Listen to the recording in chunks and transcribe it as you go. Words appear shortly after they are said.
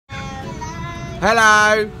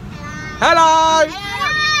Hello. Hello.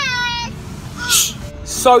 Hello. Shh.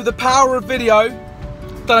 So the power of video.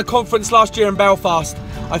 Done a conference last year in Belfast.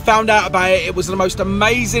 I found out about it. It was the most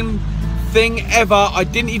amazing thing ever. I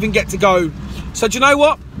didn't even get to go. So do you know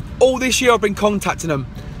what? All this year I've been contacting them.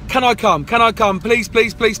 Can I come? Can I come? Please,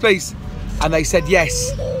 please, please, please. And they said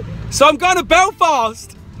yes. So I'm going to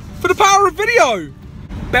Belfast for the power of video.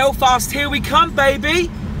 Belfast, here we come, baby.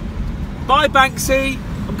 Bye, Banksy.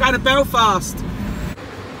 I'm going to Belfast.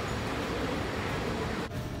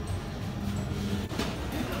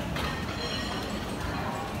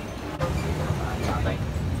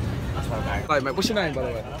 Hi, mate. What's your name, by the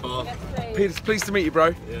way? Peter, pleased to meet you,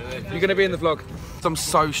 bro. You're going to be in the vlog. I'm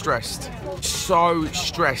so stressed. So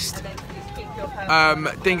stressed.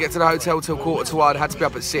 Didn't get to the hotel till 1:45. Had to be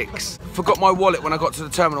up at 6. Forgot my wallet when I got to the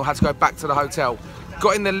terminal. Had to go back to the hotel.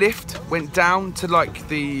 Got in the lift. Went down to like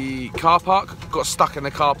the car park. Got stuck in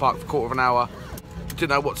the car park for a quarter of an hour. Didn't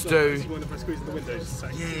know what to do.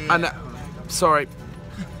 And sorry.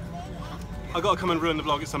 I got to come and ruin the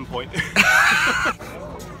vlog at some point.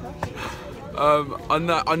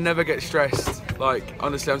 I never get stressed. Like,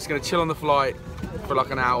 honestly, I'm just gonna chill on the flight for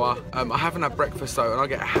like an hour. I haven't had breakfast though, and I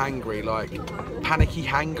get hangry, like panicky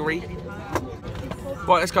hangry.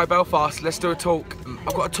 Right, let's go Belfast. Let's do a talk.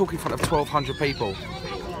 I've got a talk in front of 1,200 people,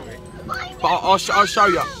 but I'll show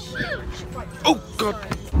you. Oh God.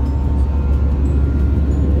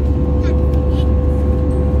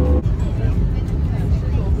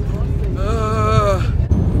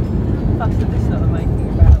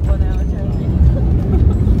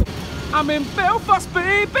 I'm in Belfast,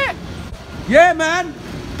 baby! Yeah, man!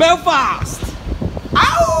 Belfast!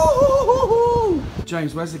 Ow!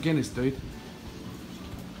 James, where's the Guinness, dude?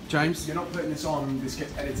 James? You're not putting this on, this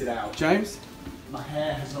gets edited out. James? My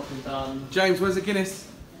hair has not been done. James, where's the Guinness?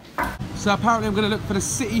 So apparently I'm going to look for the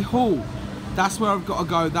City Hall. That's where I've got to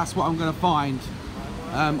go, that's what I'm going to find.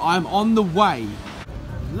 I'm on the way.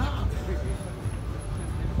 Look.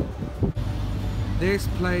 This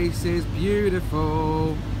place is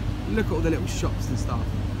beautiful. Look at all the little shops and stuff.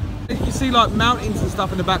 You can see like mountains and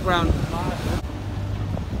stuff in the background.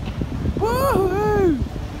 Woohoo!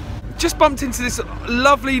 Just bumped into this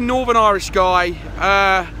lovely Northern Irish guy.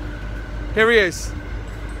 Here he is.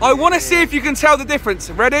 I want to see if you can tell the difference.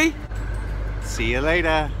 Ready? See you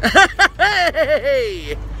later.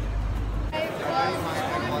 Hey!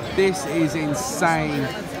 This is insane.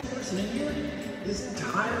 This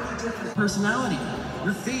entirely different personality.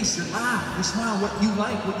 Your face, your laugh, your smile, what you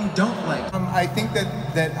like, what you don't like. I think that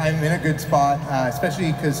I'm in a good spot,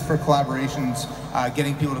 especially because for collaborations,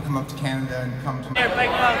 getting people to come up to Canada and come to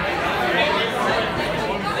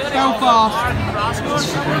Belfast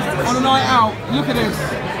on a night out. Look at this.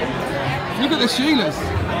 Look at the Sheilas.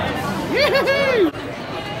 Yee-hoo-hoo!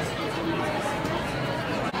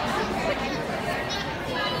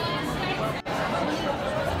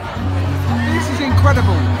 This is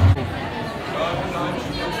incredible.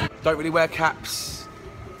 Don't really wear caps.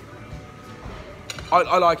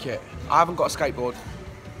 I like it. I haven't got a skateboard.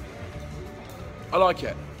 I like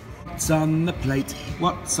it. What's on the plate?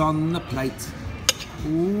 What's on the plate?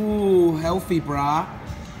 Ooh, healthy, brah.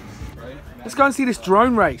 Let's go and see this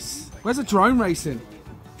drone race. Where's the drone racing?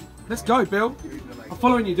 Let's go, Bill. I'm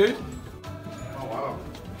following you, dude. Oh, wow.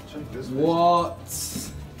 Check this. What?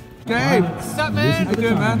 Dave, what's up, man? How you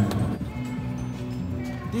doing, man?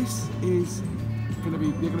 This is you're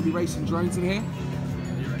gonna be racing drones in here. Are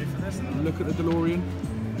you ready for this? Look at the DeLorean.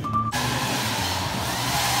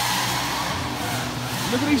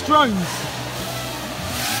 Look at these drones.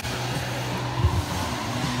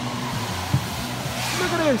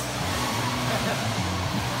 Look at this.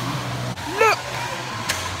 Look.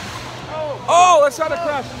 Oh, let's have a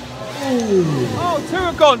crash. Oh, two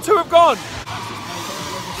have gone. Two have gone.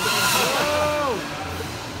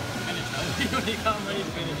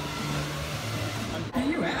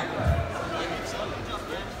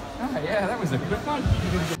 Oh yeah, that was a quick one.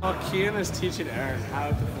 Oh, Kian is teaching Aaron how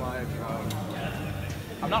to fly a drone.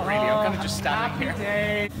 I'm not really, I'm kind of just standing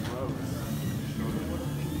here.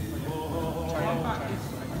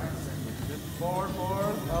 Forward,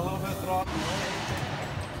 a little bit throttle.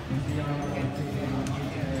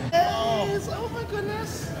 Oh my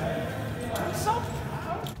goodness.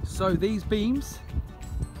 So these beams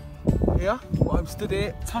here, what I'm stood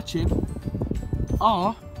here touching,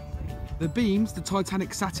 are the beams the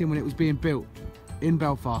Titanic sat in when it was being built in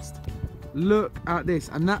Belfast. Look at this,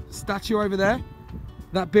 and that statue over there,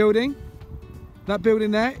 that building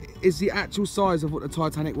there is the actual size of what the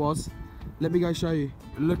Titanic was. Let me go show you.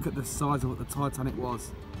 Look at the size of what the Titanic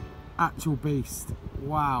was. Actual beast.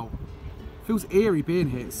 Wow. Feels eerie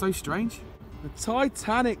being here, it's so strange. The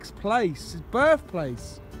Titanic's place, his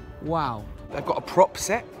birthplace. Wow. They've got a prop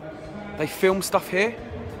set. They film stuff here.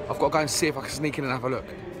 I've got to go and see if I can sneak in and have a look.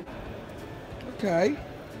 Okay.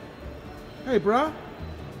 Hey, bruh.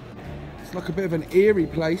 It's like a bit of an eerie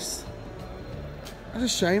place. That's a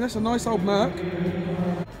shame. That's a nice old Merc.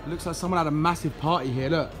 It looks like someone had a massive party here.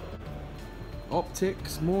 Look.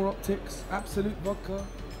 Optics, more optics. Absolute vodka.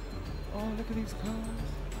 Oh, look at these cars.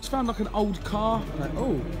 Just found like an old car. Like,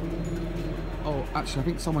 oh. Oh, actually, I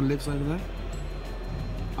think someone lives over there.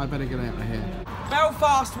 I better get out of here.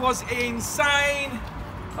 Belfast was insane.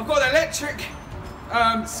 I've got an electric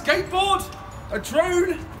skateboard, a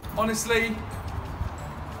drone. Honestly,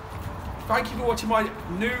 thank you for watching my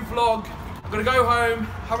new vlog. I'm gonna go home,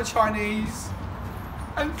 have a Chinese,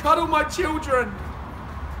 and cuddle my children.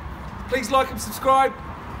 Please like and subscribe.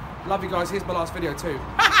 Love you guys. Here's my last video too.